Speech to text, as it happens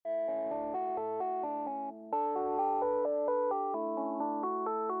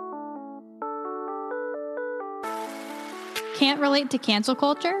Can't relate to cancel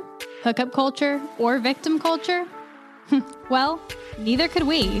culture, hookup culture, or victim culture? Well, neither could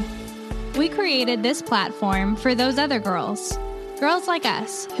we. We created this platform for those other girls. Girls like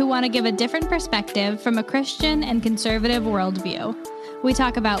us who want to give a different perspective from a Christian and conservative worldview. We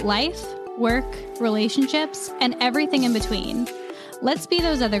talk about life, work, relationships, and everything in between. Let's be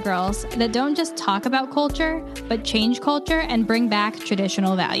those other girls that don't just talk about culture, but change culture and bring back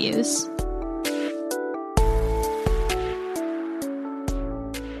traditional values.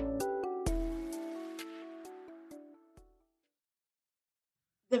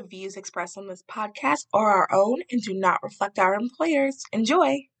 The views expressed on this podcast are our own and do not reflect our employers.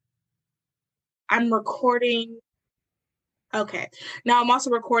 Enjoy. I'm recording. Okay. Now I'm also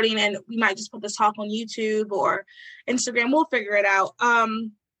recording, and we might just put this talk on YouTube or Instagram. We'll figure it out.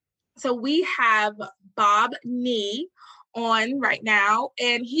 So we have Bob Nee on right now,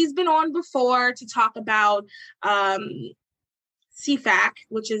 and he's been on before to talk about CFAC,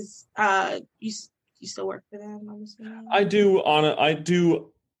 which is you still work for them, I'm assuming? I do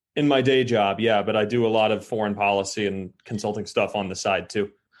in my day job, yeah, but I do a lot of foreign policy and consulting stuff on the side too.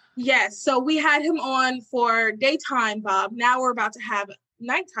 Yes, so we had him on for daytime Bob. Now we're about to have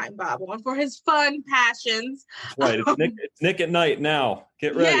nighttime Bob on for his fun passions. That's right, it's Nick at night now.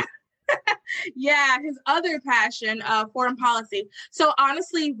 Get ready. Yeah. Yeah, his other passion, foreign policy. So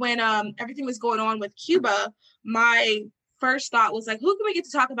honestly, when everything was going on with Cuba, my first thought was like, who can we get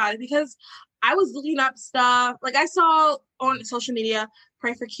to talk about it? Because I was looking up stuff. Like I saw on social media,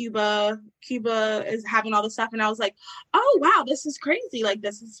 pray for Cuba. Cuba is having all this stuff. And I was like, oh, wow, this is crazy. Like,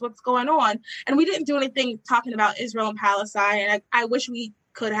 this is what's going on. And we didn't do anything talking about Israel and Palestine. And I wish we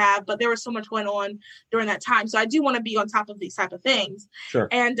could have, but there was so much going on during that time. So I do want to be on top of these type of things. Sure.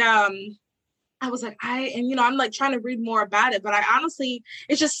 And I was like, I'm like trying to read more about it, but I honestly,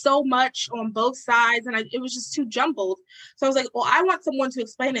 it's just so much on both sides. And it was just too jumbled. So I was like, well, I want someone to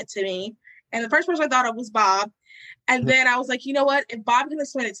explain it to me. And the first person I thought of was Bob. And then I was like, you know what? If Bob can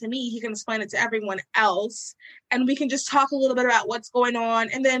explain it to me, he can explain it to everyone else. And we can just talk a little bit about what's going on.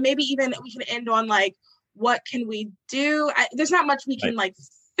 And then maybe even we can end on like, what can we do? There's not much we can like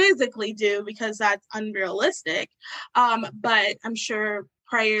physically do because that's unrealistic. But I'm sure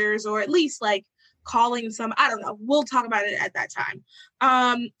prayers or at least like calling some, I don't know. We'll talk about it at that time.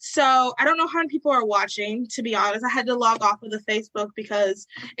 So I don't know how many people are watching, to be honest. I had to log off of the Facebook because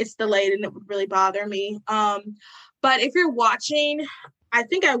it's delayed and it would really bother me. But if you're watching, I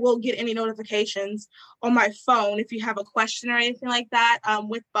think I will get any notifications on my phone if you have a question or anything like that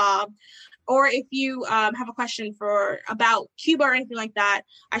with Bob. Or if you have a question about Cuba or anything like that,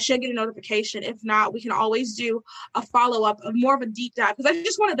 I should get a notification. If not, we can always do a follow-up of more of a deep dive. Because I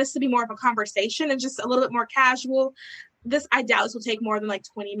just wanted this to be more of a conversation and just a little bit more casual. I doubt this will take more than like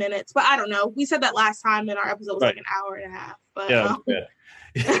 20 minutes. But I don't know. We said that last time and our episode was like an hour and a half. But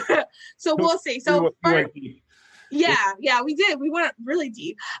so we'll see. So Yeah, we did. We went really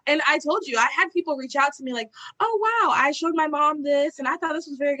deep. And I told you, I had people reach out to me like, oh, wow, I showed my mom this, and I thought this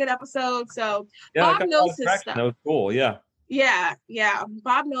was a very good episode. So Bob knows his stuff. No, cool, yeah. Yeah.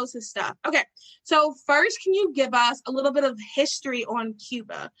 Bob knows his stuff. Okay, so first, can you give us a little bit of history on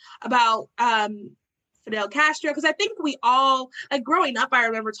Cuba about Fidel Castro? Because I think we all, like growing up, I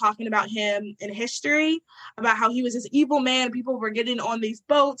remember talking about him in history, about how he was this evil man. People were getting on these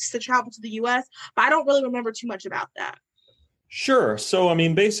boats to travel to the U.S., but I don't really remember too much about that. Sure. So, I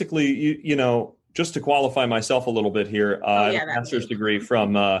mean, basically, you know, just to qualify myself a little bit here, I have a master's degree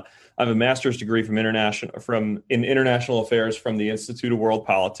from international affairs from the Institute of World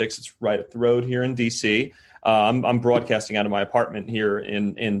Politics. It's right up the road here in D.C. I'm broadcasting out of my apartment here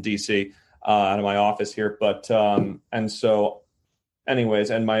in D.C. Out of my office here. But, and so anyways,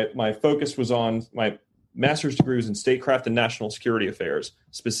 and my focus was on my master's degree was in statecraft and national security affairs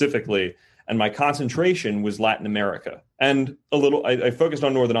specifically. And my concentration was Latin America and I focused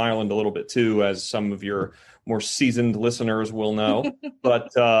on Northern Ireland a little bit too, as some of your more seasoned listeners will know,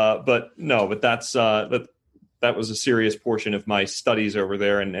 but that's, that was a serious portion of my studies over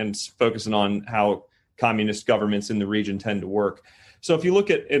there and focusing on how communist governments in the region tend to work. So if you look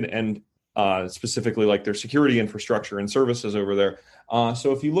at specifically like their security infrastructure and services over there.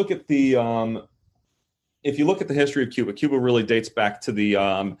 So if you look at the history of Cuba, Cuba really dates back to the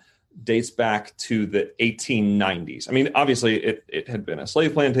 1890s. I mean, obviously it had been a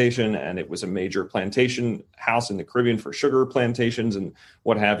slave plantation and it was a major plantation house in the Caribbean for sugar plantations and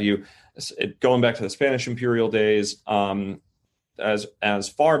what have you. Going back to the Spanish imperial days, as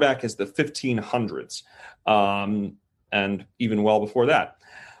far back as the 1500s, and even well before that.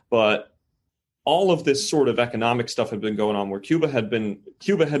 But all of this sort of economic stuff had been going on where Cuba had been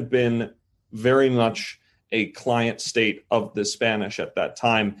very much a client state of the Spanish at that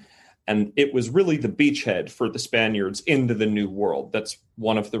time. And it was really the beachhead for the Spaniards into the New World. That's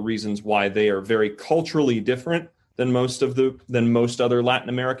one of the reasons why they are very culturally different than most other Latin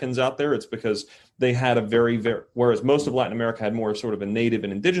Americans out there. It's because they had whereas most of Latin America had more sort of a native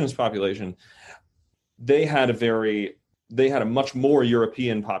and indigenous population, they had a much more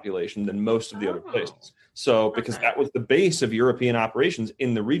European population than most of the other places. So because that was the base of European operations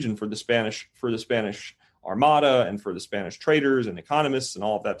in the region for the Spanish Armada and for the Spanish traders and economists and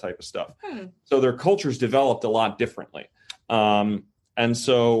all of that type of stuff. So their cultures developed a lot differently. And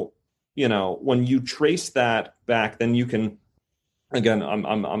so, when you trace that back, then you can, again,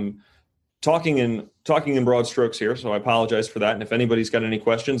 I'm talking in broad strokes here, so I apologize for that. And if anybody's got any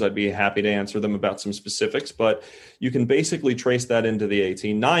questions, I'd be happy to answer them about some specifics. But you can basically trace that into the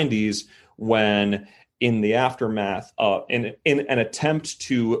 1890s when, in the aftermath, in an attempt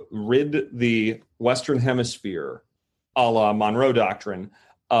to rid the Western Hemisphere, a la Monroe Doctrine,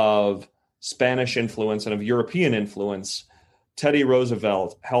 of Spanish influence and of European influence, Teddy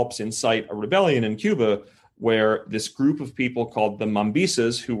Roosevelt helps incite a rebellion in Cuba where this group of people called the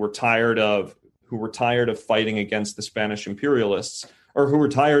Mambisas, who were tired of fighting against the Spanish imperialists, or who were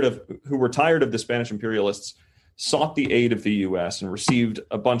tired of the Spanish imperialists, sought the aid of the U.S. and received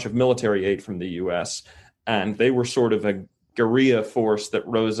a bunch of military aid from the U.S. And they were sort of a guerrilla force that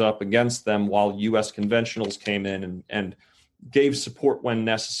rose up against them while U.S. conventionals came in and gave support when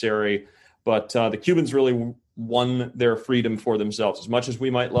necessary. But the Cubans really won their freedom for themselves. As much as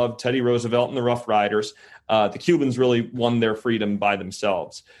we might love Teddy Roosevelt and the Rough Riders, the Cubans really won their freedom by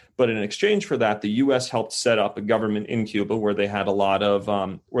themselves. But in exchange for that, the U.S. helped set up a government in Cuba where they had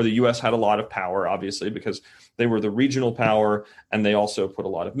where the U.S. had a lot of power, obviously, because they were the regional power, and they also put a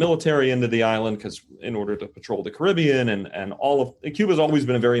lot of military into the island because in order to patrol the Caribbean and all of Cuba's always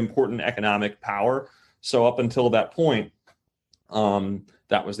been a very important economic power. So up until that point,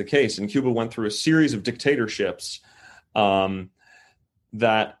 that was the case. And Cuba went through a series of dictatorships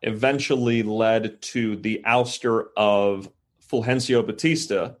that eventually led to the ouster of Fulgencio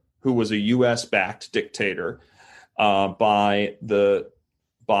Batista, who was a U.S.-backed dictator, by the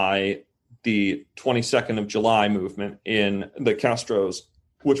 22nd of July movement in the Castros,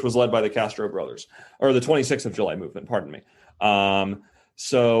 which was led by the Castro brothers, or the 26th of July movement, pardon me.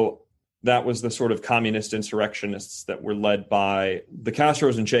 So that was the sort of communist insurrectionists that were led by the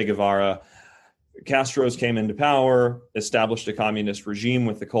Castros and Che Guevara. Castros came into power, established a communist regime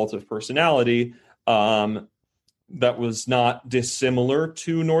with the cult of personality that was not dissimilar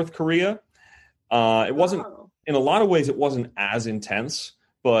to North Korea. It wasn't, in a lot of ways, it wasn't as intense,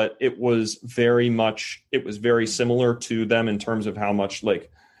 but it was very similar to them in terms of how much, the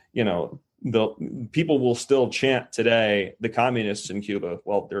people will still chant today, the communists in Cuba.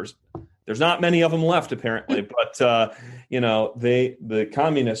 Well, there's not many of them left, apparently, but the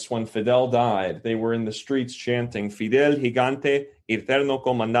communists, when Fidel died, they were in the streets chanting "Fidel Gigante, Eterno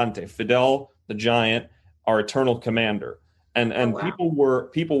Comandante," Fidel the Giant, our eternal commander. And oh, wow.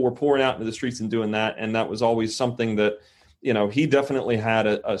 people were pouring out into the streets and doing that, and that was always something that, he definitely had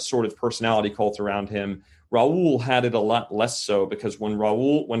a sort of personality cult around him. Raul had it a lot less so, because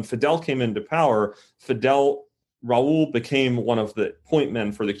when Fidel came into power, Raul became one of the point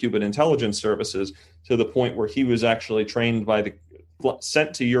men for the Cuban intelligence services, to the point where he was actually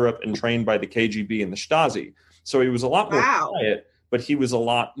sent to Europe and trained by the KGB and the Stasi. So he was a lot more quiet, but he was a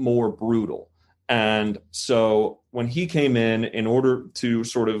lot more brutal. And so when he came in order to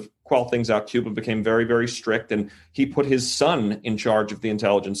sort of quell things out, Cuba became very, very strict, and he put his son in charge of the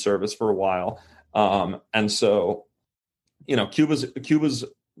intelligence service for a while. And so, Cuba's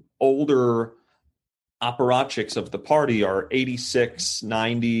older apparatchiks of the party are 86,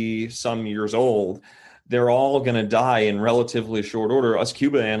 90 some years old. They're all going to die in relatively short order. Us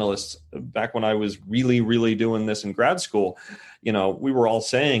Cuba analysts, back when I was really, really doing this in grad school, we were all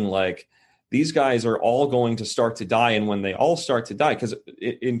saying, these guys are all going to start to die. And when they all start to die, because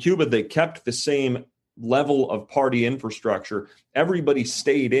in Cuba, they kept the same level of party infrastructure. Everybody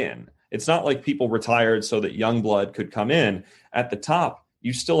stayed in. It's not like people retired so that young blood could come in. At the top,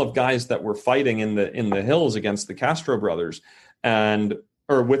 you still have guys that were fighting in the hills against the Castro brothers,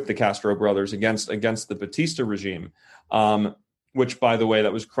 or with the Castro brothers against the Batista regime, which, by the way,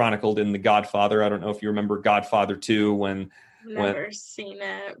 that was chronicled in The Godfather. I don't know if you remember Godfather 2 Never seen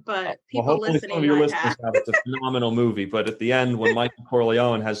it, but people listening some of your listeners have. It's a phenomenal movie. But at the end, when Michael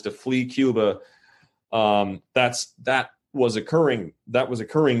Corleone has to flee Cuba, that was occurring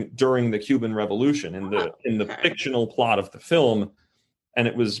during the Cuban Revolution in the fictional plot of the film, and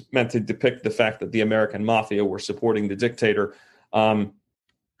it was meant to depict the fact that the American mafia were supporting the dictator.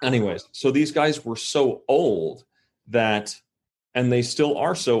 Anyways, so these guys were so old that, and they still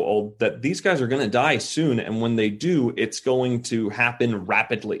are so old that these guys are going to die soon. And when they do, it's going to happen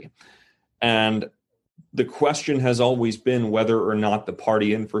rapidly. And the question has always been whether or not the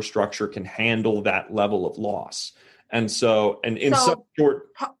party infrastructure can handle that level of loss. And so, and in such a short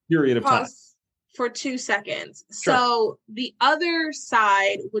period of time. For 2 seconds. Sure. So the other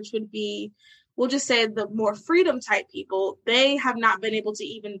side, which would be, we'll just say the more freedom type people, they have not been able to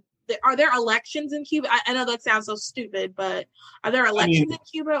even, are there elections in Cuba? I know that sounds so stupid, but are there elections in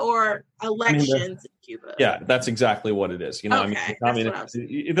Cuba or elections in Cuba? Yeah, that's exactly what it is. You know, okay,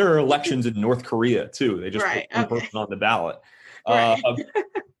 there are elections in North Korea too. They just put one person on the ballot. Right.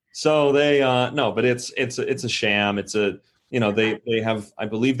 So they, no, but it's a sham. It's a, you know, they have, I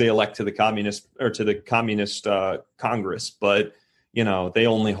believe they elect to the communist Congress, but you know, they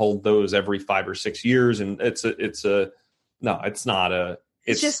only hold those every 5 or 6 years. And it's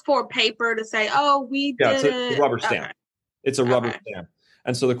just for paper to say, oh, we did it's a rubber stamp. Okay. It's a rubber stamp.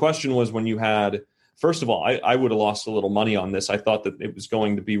 And so the question was, when you had, first of all, I would have lost a little money on this. I thought that it was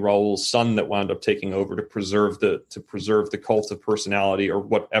going to be Raul's son that wound up taking over to preserve the cult of personality, or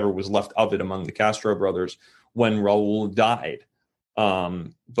whatever was left of it among the Castro brothers when Raul died.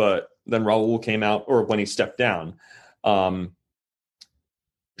 But then Raul came out, or when he stepped down,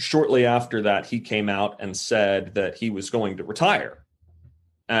 shortly after that, he came out and said that he was going to retire,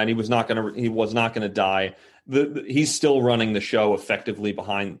 and he was not going to die. He's still running the show effectively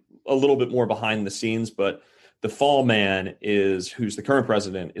a little bit more behind the scenes, but the fall man who's the current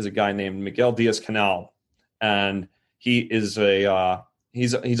president, is a guy named Miguel Diaz-Canel, and he is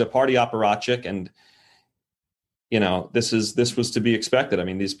he's a party apparatchik, and you know, this was to be expected. I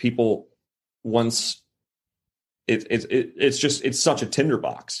mean, these people, once it's such a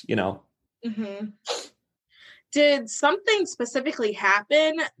tinderbox, you know. Mm-hmm. Did something specifically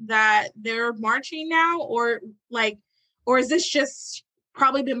happen that they're marching now, or is this just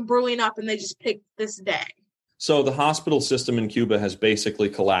probably been brewing up and they just picked this day? So the hospital system in Cuba has basically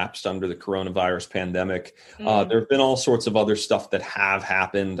collapsed under the coronavirus pandemic. Mm. There have been all sorts of other stuff that have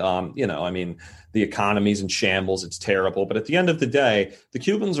happened. You know, I mean, the economy's in shambles. It's terrible. But at the end of the day, the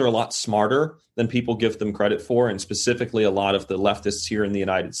Cubans are a lot smarter than people give them credit for. And specifically, a lot of the leftists here in the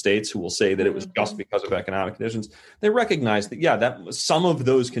United States who will say that it was just because of economic conditions. They recognize that, that some of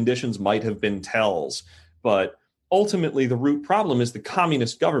those conditions might have been tells, but ultimately, the root problem is the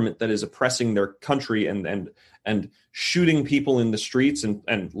communist government that is oppressing their country and shooting people in the streets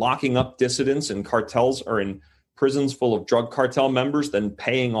and locking up dissidents in cartels or in prisons full of drug cartel members, then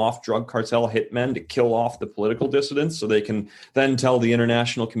paying off drug cartel hitmen to kill off the political dissidents so they can then tell the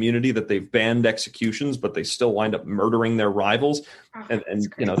international community that they've banned executions, but they still wind up murdering their rivals. And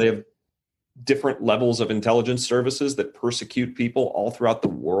you know, they have different levels of intelligence services that persecute people all throughout the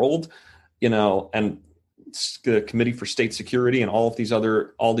world, you know, and the Committee for State Security and all these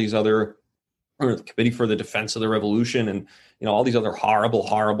other, or the Committee for the Defense of the Revolution, and you know, all these other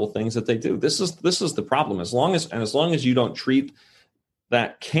horrible things that they do. This is the problem. As long as you don't treat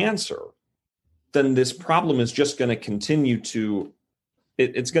that cancer, then this problem is just going to continue to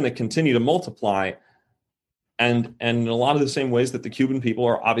multiply, and in a lot of the same ways that the Cuban people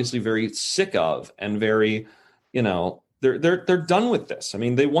are obviously very sick of, and very, you know, they're done with this. I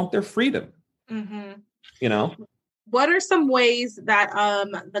mean, they want their freedom. Mm-hmm. You know, what are some ways that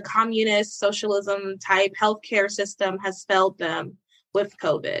the communist socialism type healthcare system has failed them with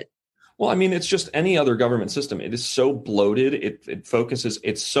COVID? Well, I mean, it's just any other government system. It is so bloated. It focuses.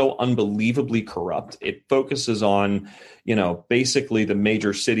 It's so unbelievably corrupt. It focuses on, you know, basically the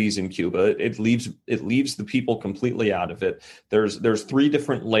major cities in Cuba. It leaves the people completely out of it. There's 3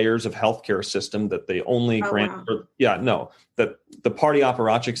 different layers of healthcare system that they only grant. Wow. That the party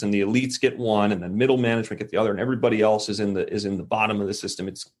apparatchiks and the elites get one, and then middle management get the other, and everybody else is in the bottom of the system.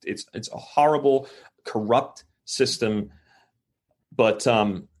 It's a horrible, corrupt system, but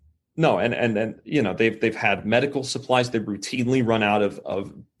no, and you know, they've had medical supplies. They routinely run out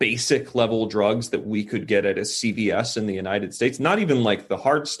of basic level drugs that we could get at a CVS in the United States. Not even like the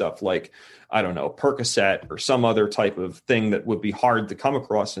hard stuff, like, I don't know, Percocet or some other type of thing that would be hard to come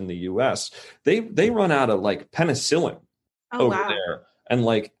across in the US. They run out of like penicillin over there, and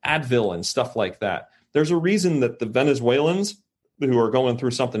like Advil and stuff like that. There's a reason that the Venezuelans, who are going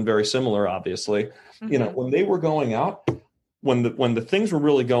through something very similar, obviously, you know, when they were going out, when the things were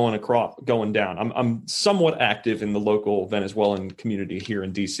really going down, I'm somewhat active in the local Venezuelan community here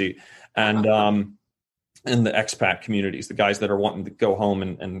in DC, and in the expat communities, the guys that are wanting to go home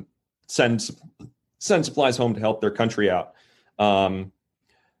and send supplies home to help their country out.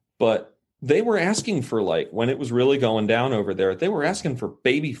 But they were asking for, like, when it was really going down over there, they were asking for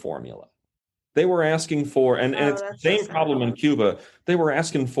baby formula. They were asking for, and it's the same problem in Cuba. They were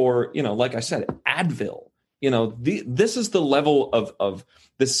asking for, like I said, Advil. This is the level of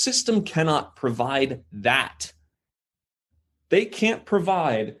the system cannot provide that. They can't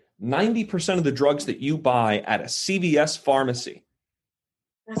provide 90% of the drugs that you buy at a CVS pharmacy.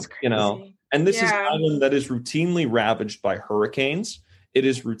 That's crazy. And this is an island that is routinely ravaged by hurricanes. It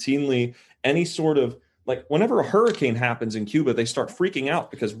is routinely any sort of, like, whenever a hurricane happens in Cuba, they start freaking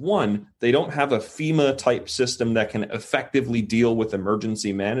out because, one, they don't have a FEMA type system that can effectively deal with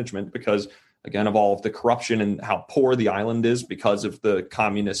emergency management because, again, of all of the corruption and how poor the island is because of the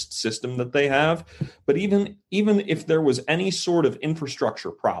communist system that they have. But even if there was any sort of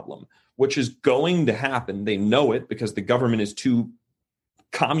infrastructure problem, which is going to happen, they know it because the government is too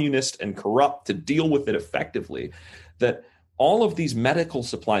communist and corrupt to deal with it effectively, that all of these medical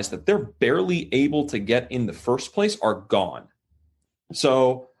supplies that they're barely able to get in the first place are gone.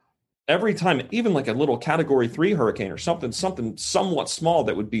 So every time, even like a little Category 3 hurricane or something somewhat small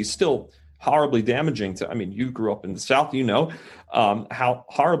that would be still horribly damaging to, you grew up in the South, how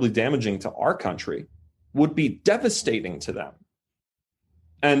horribly damaging to our country would be devastating to them.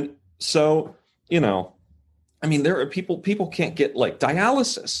 And so, there are people can't get, like,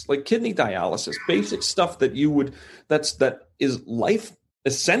 dialysis, like kidney dialysis, basic stuff that that is life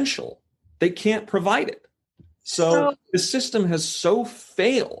essential. They can't provide it. So the system has so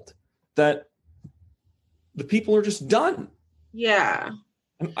failed that the people are just done. Yeah.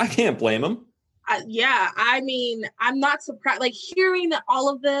 And I can't blame them. I'm not surprised, like, hearing all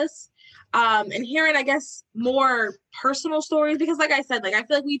of this, and hearing, I guess, more personal stories, because, like I said, like, I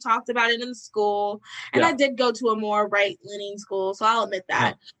feel like we talked about it in school, and I did go to a more right-leaning school, so I'll admit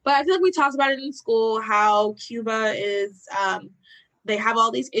that. But I feel like we talked about it in school, how Cuba is, they have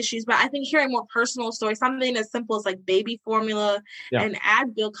all these issues, but I think hearing more personal stories, something as simple as, like, baby formula and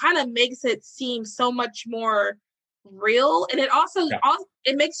Advil, kind of makes it seem so much more real, and it also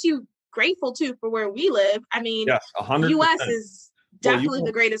it makes you grateful too for where we live. 100%. U.S. is definitely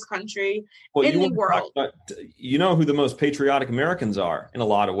the greatest country in the world. You know who the most patriotic Americans are in a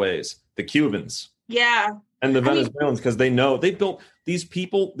lot of ways? The Cubans. Yeah. And the Venezuelans, because they know they built these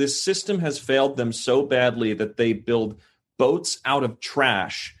people. This system has failed them so badly that they build boats out of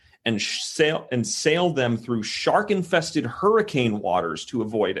trash and sail them through shark-infested hurricane waters to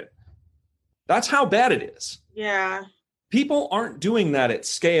avoid it. That's how bad it is. Yeah. People aren't doing that at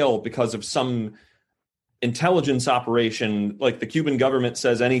scale because of some intelligence operation. Like, the Cuban government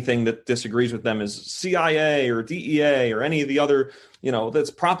says anything that disagrees with them is CIA or DEA or any of the other, that's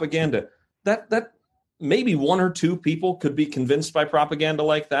propaganda. That maybe one or two people could be convinced by propaganda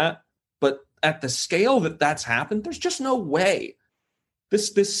like that. But at the scale that's happened, there's just no way.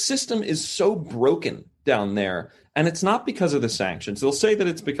 This system is so broken down there. And it's not because of the sanctions. They'll say that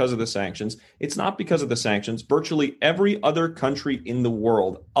it's because of the sanctions. It's not because of the sanctions. Virtually every other country in the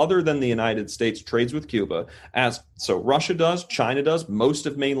world, other than the United States, trades with Cuba. So Russia does, China does, most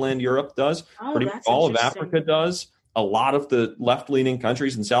of mainland Europe does, pretty much all of Africa does. A lot of the left-leaning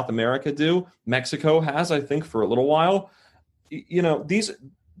countries in South America do. Mexico has, I think, for a little while.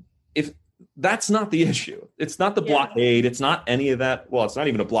 If that's not the issue. It's not the blockade. It's not any of that. Well, it's not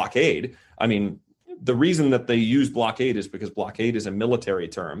even a blockade. The reason that they use blockade is because blockade is a military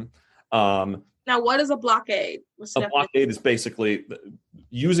term. Now, what is a blockade? A blockade is basically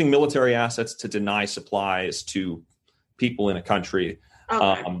using military assets to deny supplies to people in a country,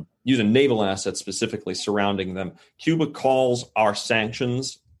 using naval assets specifically surrounding them. Cuba calls our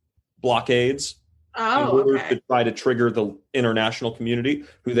sanctions blockades in order to try to trigger the international community,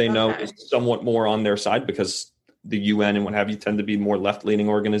 who they know is somewhat more on their side because the UN and what have you tend to be more left-leaning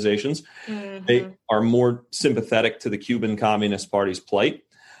organizations. Mm-hmm. They are more sympathetic to the Cuban Communist Party's plight.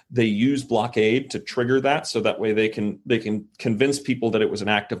 They use blockade to trigger that, so that way they can convince people that it was an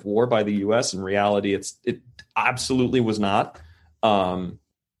act of war by the US. In reality, it absolutely was not.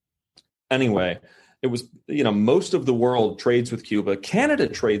 Anyway, it was, most of the world trades with Cuba. Canada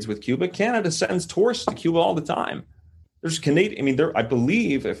trades with Cuba. Canada sends tourists to Cuba all the time. There's Canadian, I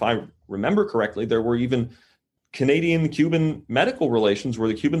believe, if I remember correctly, there were even Canadian-Cuban medical relations where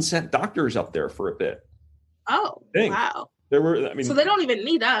the Cubans sent doctors up there for a bit. Oh, wow. There were, so they don't even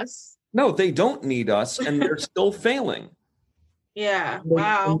need us. No, they don't need us, and they're still failing. Yeah,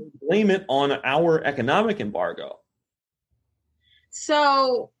 wow. Blame it on our economic embargo.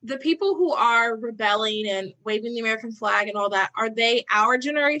 So the people who are rebelling and waving the American flag and all that, are they our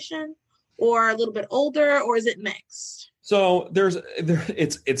generation or a little bit older, or is it mixed? So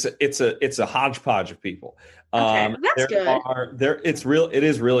it's a hodgepodge of people. Okay, that's good. It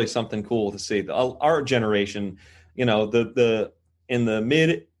is really something cool to see. Our generation, the in the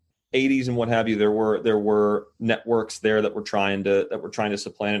mid 80s and what have you, there were networks there that were trying to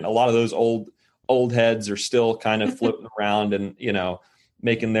supplant it. And a lot of those old heads are still kind of floating around and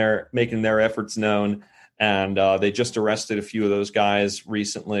making their efforts known. And they just arrested a few of those guys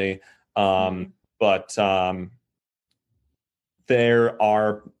recently. But there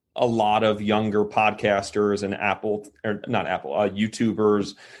are a lot of younger podcasters and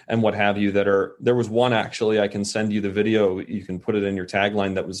YouTubers and what have you there was one, actually, I can send you the video. You can put it in your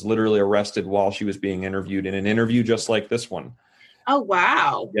tagline, that was literally arrested while she was being interviewed in an interview just like this one. Oh,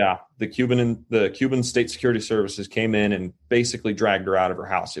 wow. Yeah. The Cuban State Security Services came in and basically dragged her out of her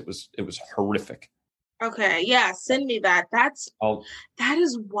house. It was horrific. Okay. Yeah. Send me that. That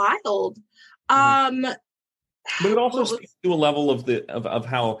is wild. But it also speaks to a level of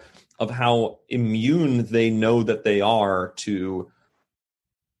how immune they know that they are to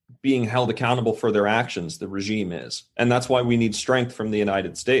being held accountable for their actions. The regime is, and that's why we need strength from the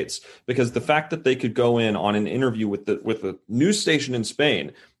United States. Because the fact that they could go in on an interview with the news station in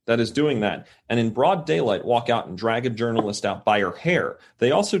Spain that is doing that, and in broad daylight walk out and drag a journalist out by her hair.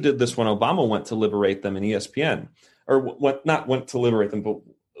 They also did this when Obama went to liberate them in ESPN, or not went to liberate them, but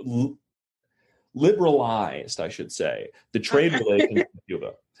liberalized, I should say, the trade relations with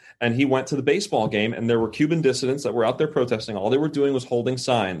Cuba. And he went to the baseball game, and there were Cuban dissidents that were out there protesting. All they were doing was holding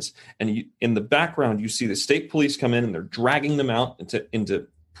signs. And in the background, you see the state police come in, and they're dragging them out into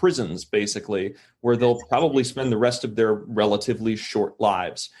prisons, basically, where they'll probably spend the rest of their relatively short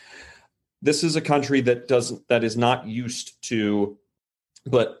lives. This is a country that is not used to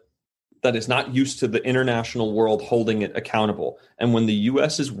the international world holding it accountable. And when the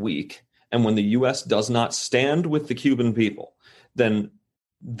U.S. is weak, and when the U.S. does not stand with the Cuban people, then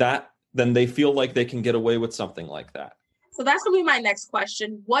they feel like they can get away with something like that. So that's going to be my next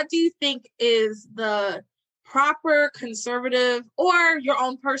question. What do you think is the proper conservative, or your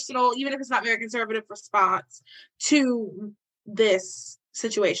own personal, even if it's not very conservative, response to this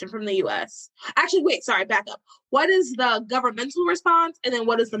situation from the U.S.? Actually, wait, sorry, back up. What is the governmental response, and then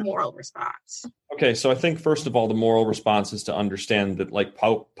what is the moral response? Okay, so I think, first of all, the moral response is to understand that, like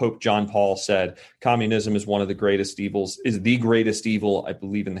Pope John Paul said, communism is one of the greatest evils, is the greatest evil, I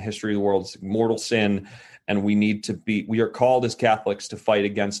believe, in the history of the world. It's a mortal sin, and we are called as Catholics to fight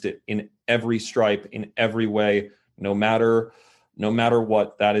against it in every stripe, in every way, no matter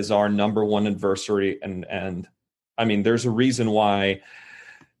what. That is our number one adversary, and I mean, there's a reason why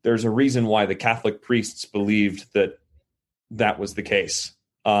the Catholic priests believed that was the case.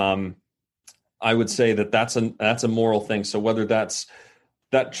 I would say that's a moral thing. So whether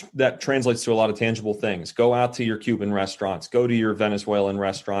that translates to a lot of tangible things. Go out to your Cuban restaurants, go to your Venezuelan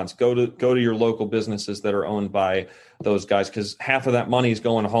restaurants, go to your local businesses that are owned by those guys, because half of that money is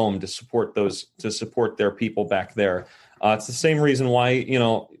going home to support their people back there. It's the same reason why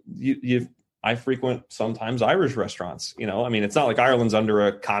I frequent sometimes Irish restaurants. I mean, it's not like Ireland's under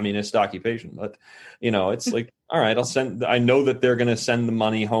a communist occupation, but it's like, all right, I know that they're going to send the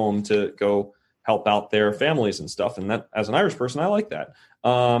money home to go help out their families and stuff. And that, as an Irish person, I like that.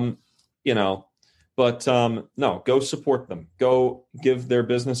 No, go support them. Go give their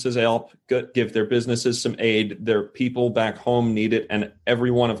businesses help, give their businesses some aid. Their people back home need it. And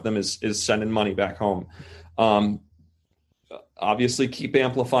every one of them is sending money back home. Obviously keep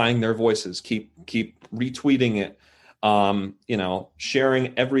amplifying their voices, keep retweeting it,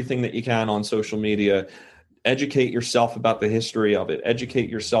 sharing everything that you can on social media. Educate yourself about the history of it. Educate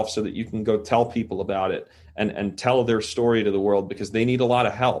yourself so that you can go tell people about it and tell their story to the world, because they need a lot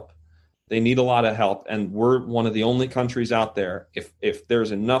of help. And we're one of the only countries out there. If there's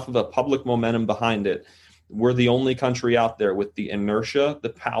enough of a public momentum behind it, we're the only country out there with the inertia, the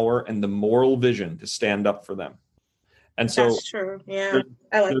power, and the moral vision to stand up for them. And so that's true. Yeah,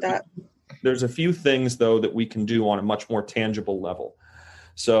 I like that. There's a few things, though, that we can do on a much more tangible level.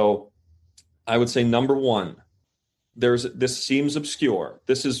 So I would say, number one, this seems obscure.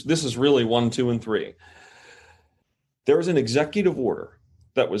 This is really 1, 2, and 3. There was an executive order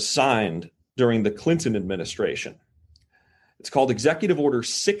that was signed during the Clinton administration. It's called Executive Order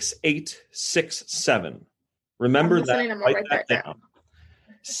 6867. Remember that. Write that down.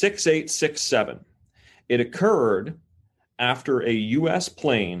 6867. It occurred after a U.S.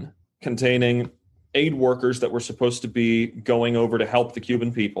 plane containing aid workers that were supposed to be going over to help the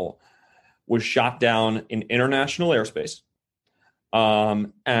Cuban people was shot down in international airspace.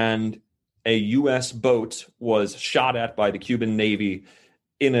 And a U.S. boat was shot at by the Cuban Navy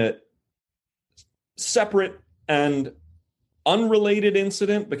in a separate and unrelated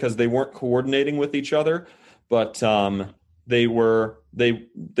incident because they weren't coordinating with each other, but they were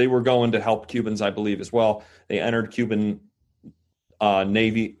going to help Cubans, I believe, as well. They entered Cuban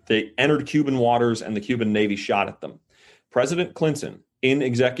Navy. They entered Cuban waters, and the Cuban Navy shot at them. President Clinton, in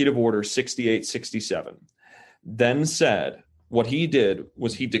Executive Order 6867, then said what he did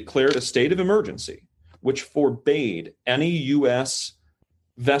was he declared a state of emergency, which forbade any U.S.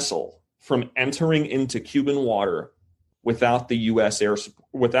 vessel from entering into Cuban water without the U.S.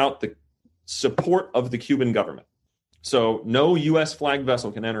 without the support of the Cuban government. So no U.S. flagged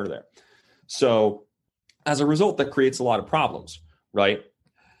vessel can enter there. So as a result, that creates a lot of problems, right?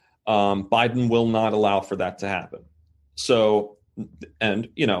 Biden will not allow for that to happen. So, and,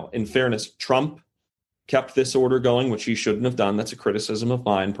 in fairness, Trump kept this order going, which he shouldn't have done. That's a criticism of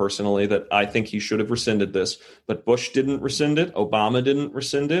mine personally, that I think he should have rescinded this. But Bush didn't rescind it. Obama didn't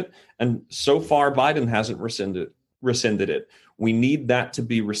rescind it. And so far, Biden hasn't rescinded it. We need that to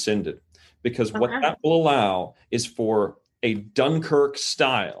be rescinded, because what that will allow is for a Dunkirk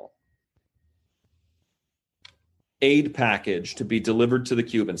style aid package to be delivered to the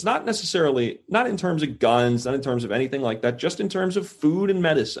Cubans. Not in terms of guns, not in terms of anything like that, just in terms of food and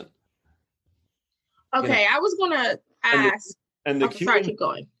medicine. Okay, I was going to ask. Sorry, keep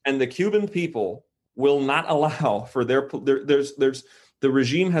going. And the Cuban people will not allow for there's the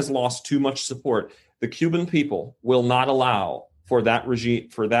regime has lost too much support. The Cuban people will not allow for that regime,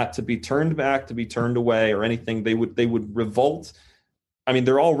 for that to be turned back, to be turned away, or anything. They would revolt. I mean,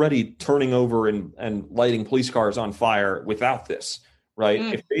 they're already turning over and lighting police cars on fire without this, right?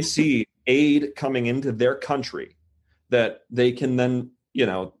 If they see aid coming into their country that they can then,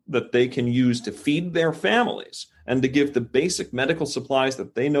 that they can use to feed their families and to give the basic medical supplies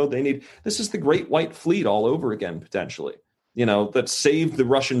that they know they need. This is the Great White Fleet all over again, potentially, that saved the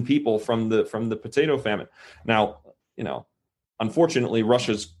Russian people from the potato famine. Now, unfortunately,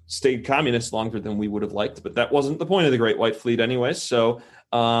 Russia's stayed communist longer than we would have liked, but that wasn't the point of the Great White Fleet anyway. So,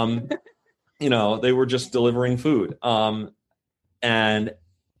 they were just delivering food. And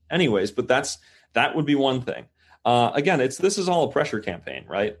anyways, but that would be one thing. Again, this is all a pressure campaign,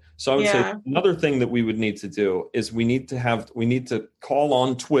 right? So I would say another thing that we would need to do is we need to call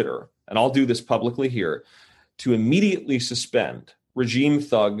on Twitter, and I'll do this publicly here, to immediately suspend regime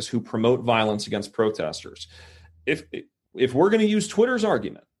thugs who promote violence against protesters. If we're going to use Twitter's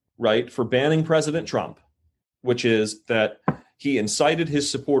argument, right, for banning President Trump, which is that he incited his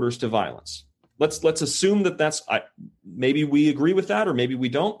supporters to violence, let's assume that that's maybe we agree with that, or maybe we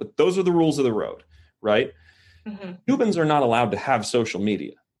don't, but those are the rules of the road, right? Mm-hmm. Cubans are not allowed to have social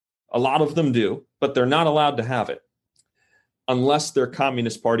media. A lot of them do, but they're not allowed to have it unless they're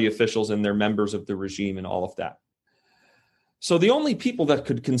Communist Party officials and they're members of the regime and all of that. So the only people that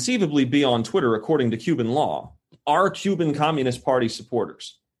could conceivably be on Twitter, according to Cuban law, are Cuban Communist Party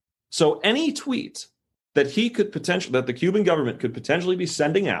supporters. So any tweet that that the Cuban government could potentially be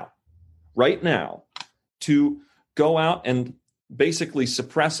sending out right now to go out and basically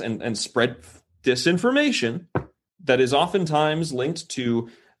suppress and spread disinformation that is oftentimes linked to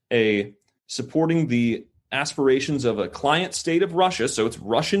supporting the aspirations of a client state of Russia. So it's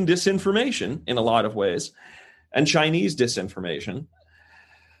Russian disinformation in a lot of ways, and Chinese disinformation,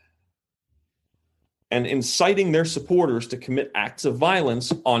 and inciting their supporters to commit acts of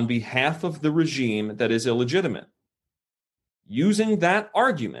violence on behalf of the regime that is illegitimate. Using that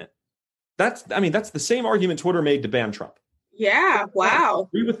argument, that's the same argument Twitter made to ban Trump. Yeah, wow.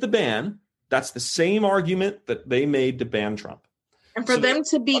 I agree with the ban. That's the same argument that they made to ban Trump. And for them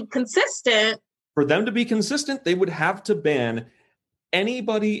to be consistent. For them to be consistent, they would have to ban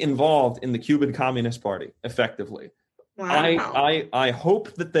anybody involved in the Cuban Communist Party, effectively. Wow. I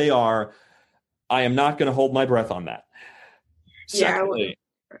hope that they are. I am not going to hold my breath on that. Secondly,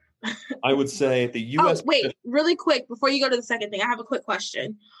 I would say the U.S. Oh, wait, really quick, before you go to the second thing, I have a quick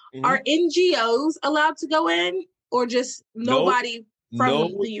question. Mm-hmm. Are NGOs allowed to go in, or just nobody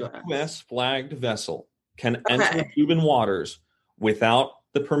from the U.S.? No U.S. flagged vessel can enter Cuban waters without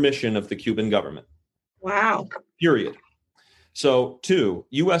the permission of the Cuban government. Wow. Period. So, 2,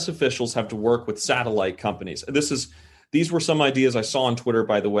 U.S. officials have to work with satellite companies. These were some ideas I saw on Twitter,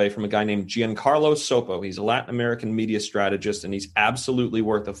 by the way, from a guy named Giancarlo Sopo. He's a Latin American media strategist, and he's absolutely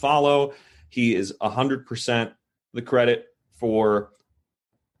worth a follow. He is 100% the credit for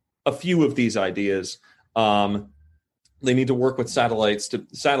a few of these ideas. They need to work with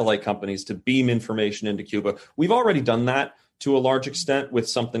satellite companies to beam information into Cuba. We've already done that to a large extent with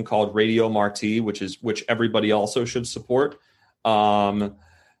something called Radio Marti, which everybody also should support.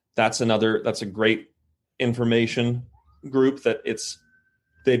 That's a great information group that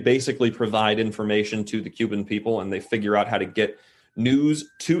they basically provide information to the Cuban people, and they figure out how to get news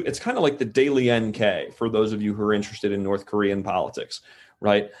to. It's kind of like the Daily NK for those of you who are interested in North Korean politics,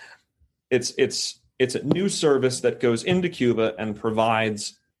 right? It's a news service that goes into Cuba and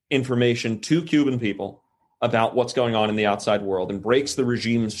provides information to Cuban people about what's going on in the outside world and breaks the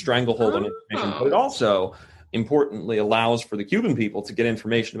regime's stranglehold on information. But it also, importantly, allows for the Cuban people to get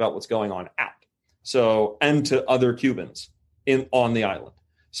information about what's going on out. So, and to other Cubans on the island.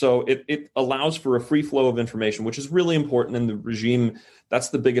 So it allows for a free flow of information, which is really important in the regime. That's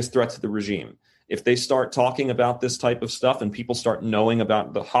the biggest threat to the regime. If they start talking about this type of stuff and people start knowing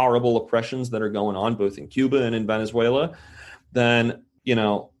about the horrible oppressions that are going on both in Cuba and in Venezuela, then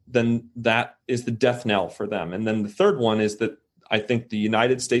that is the death knell for them. And then the third one is that I think the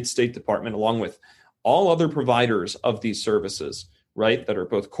United States State Department, along with all other providers of these services, right, that are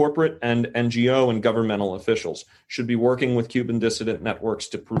both corporate and NGO and governmental officials, should be working with Cuban dissident networks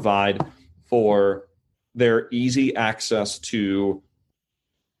to provide for their easy access to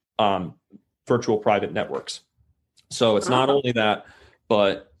virtual private networks. So it's not only that,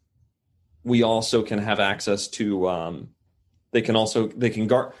 but we also can have access to they can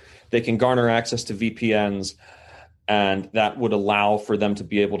garner access to VPNs, and that would allow for them to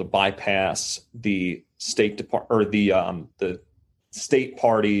be able to bypass the State Department or the state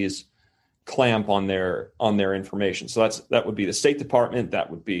parties clamp on their information. So that would be the State Department, that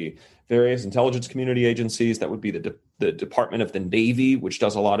would be various intelligence community agencies, that would be the Department of the Navy, which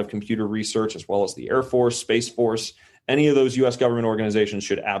does a lot of computer research, as well as the Air Force, Space Force. Any of those U.S. government organizations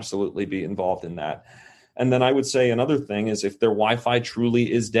should absolutely be involved in that. And then I would say another thing is, if their Wi-Fi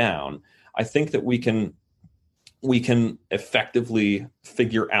truly is down, I think that we can effectively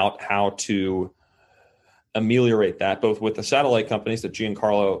figure out how to ameliorate that, both with the satellite companies that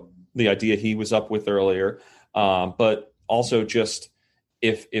Giancarlo, the idea he was up with earlier, but also just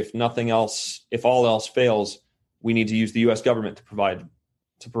if nothing else, if all else fails, we need to use the U.S. government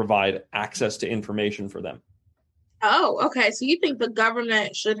to provide access to information for them. Oh, okay. So you think the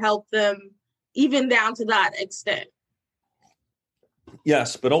government should help them even down to that extent?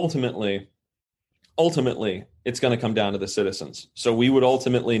 Yes, but ultimately, it's going to come down to the citizens. So we would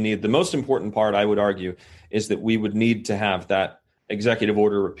ultimately need, the most important part, I would argue, is that we would need to have that executive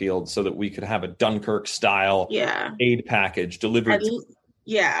order repealed so that we could have a Dunkirk-style aid package delivered.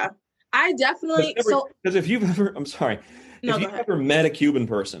 I definitely. Because if you've ever, I'm sorry, if you've ever met a Cuban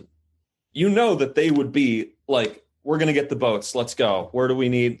person, you know that they would be like, we're going to get the boats. Let's go. Where do we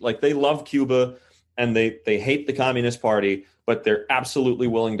need? Like, they love Cuba and they hate the Communist Party, but they're absolutely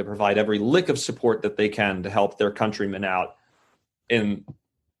willing to provide every lick of support that they can to help their countrymen out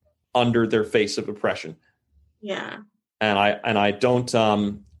under their face of oppression. Yeah. And I don't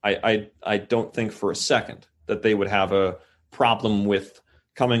think for a second that they would have a problem with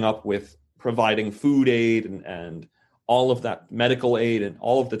coming up with providing food aid and all of that medical aid and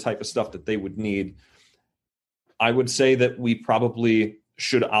all of the type of stuff that they would need. I would say that we probably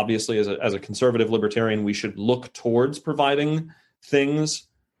should, obviously, as a conservative libertarian, we should look towards providing things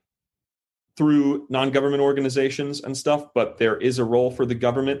through non-government organizations and stuff, but there is a role for the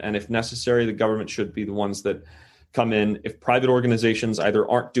government, and if necessary, the government should be the ones that come in. If private organizations either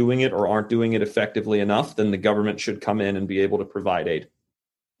aren't doing it or aren't doing it effectively enough, then the government should come in and be able to provide aid.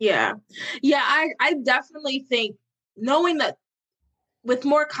 Yeah. I definitely think, knowing that, with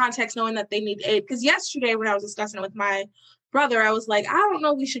more context, knowing that they need aid, because yesterday when I was discussing it with my brother, I was like, I don't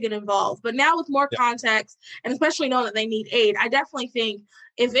know, we should get involved. But now with more context, and especially knowing that they need aid, I definitely think,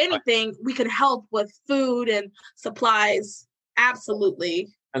 if anything, we could help with food and supplies. Absolutely.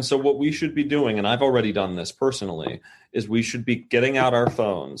 And so what we should be doing, and I've already done this personally, is we should be getting out our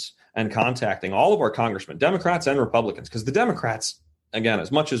phones and contacting all of our congressmen, Democrats and Republicans, because the Democrats, again,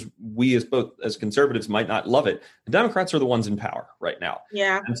 as much as we as conservatives might not love it, the Democrats are the ones in power right now.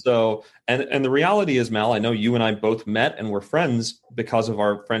 Yeah. And so, and the reality is, Mel, I know you and I both met and were friends because of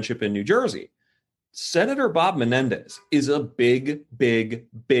our friendship in New Jersey. Senator Bob Menendez is a big, big,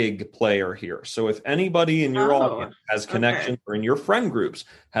 big player here. So if anybody in your audience has connections or in your friend groups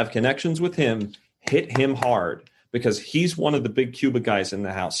have connections with him, hit him hard, because he's one of the big Cuba guys in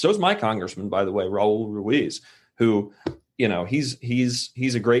the House. So is my congressman, by the way, Raul Ruiz, who, you know, he's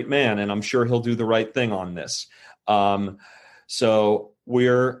a great man, and I'm sure he'll do the right thing on this. So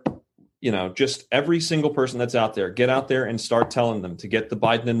we're, just every single person that's out there, get out there and start telling them to get the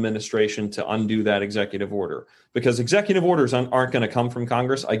Biden administration to undo that executive order, because executive orders aren't going to come from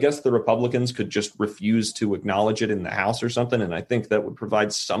Congress. I guess the Republicans could just refuse to acknowledge it in the House or something, and I think that would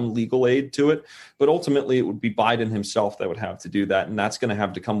provide some legal aid to it. But ultimately, it would be Biden himself that would have to do that, and that's going to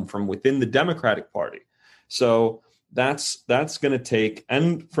have to come from within the Democratic Party. So that's going to take,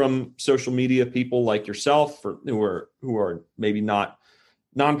 and from social media people like yourself who are maybe not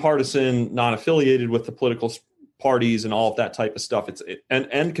nonpartisan, non-affiliated with the political parties and all of that type of stuff.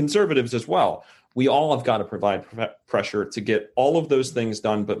 And conservatives as well. We all have got to provide pressure to get all of those things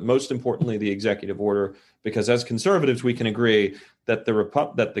done, but most importantly, the executive order, because as conservatives, we can agree that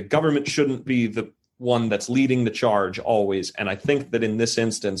the government shouldn't be the one that's leading the charge always. And I think that in this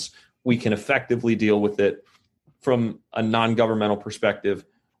instance, we can effectively deal with it from a non-governmental perspective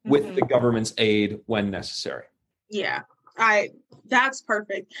with the government's aid when necessary. Yeah. That's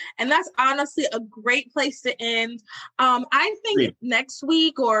perfect. And that's honestly a great place to end. I think next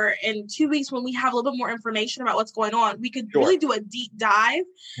week or in 2 weeks, when we have a little bit more information about what's going on, we could really do a deep dive.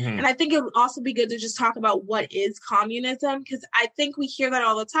 And I think it would also be good to just talk about what is communism, because I think we hear that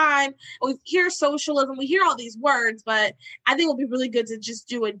all the time. We hear socialism, we hear all these words, but I think it would be really good to just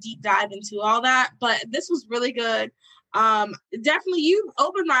do a deep dive into all that. But this was really good. Definitely you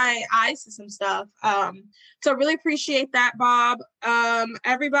opened my eyes to some stuff. So really appreciate that, Bob.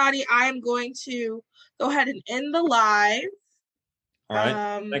 Everybody, I am going to go ahead and end the live. All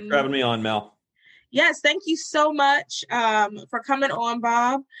right. Thanks for having me on, Mel. Yes, thank you so much for coming on,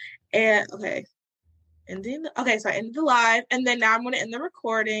 Bob. And so I ended the live, and then now I'm going to end the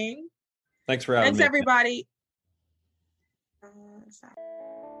recording. Thanks for having me. Thanks, everybody.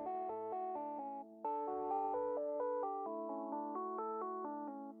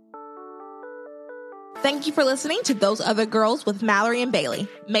 Thank you for listening to Those Other Girls with Mallory and Bailey.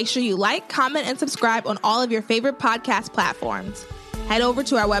 Make sure you like, comment, and subscribe on all of your favorite podcast platforms. Head over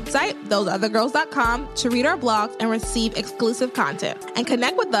to our website, thoseothergirls.com, to read our blogs and receive exclusive content. And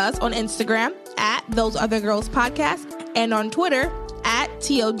connect with us on Instagram at Those Other Girls Podcast and on Twitter at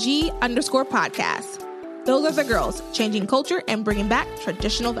TOG_podcast. Those Other Girls, changing culture and bringing back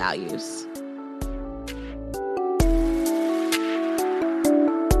traditional values.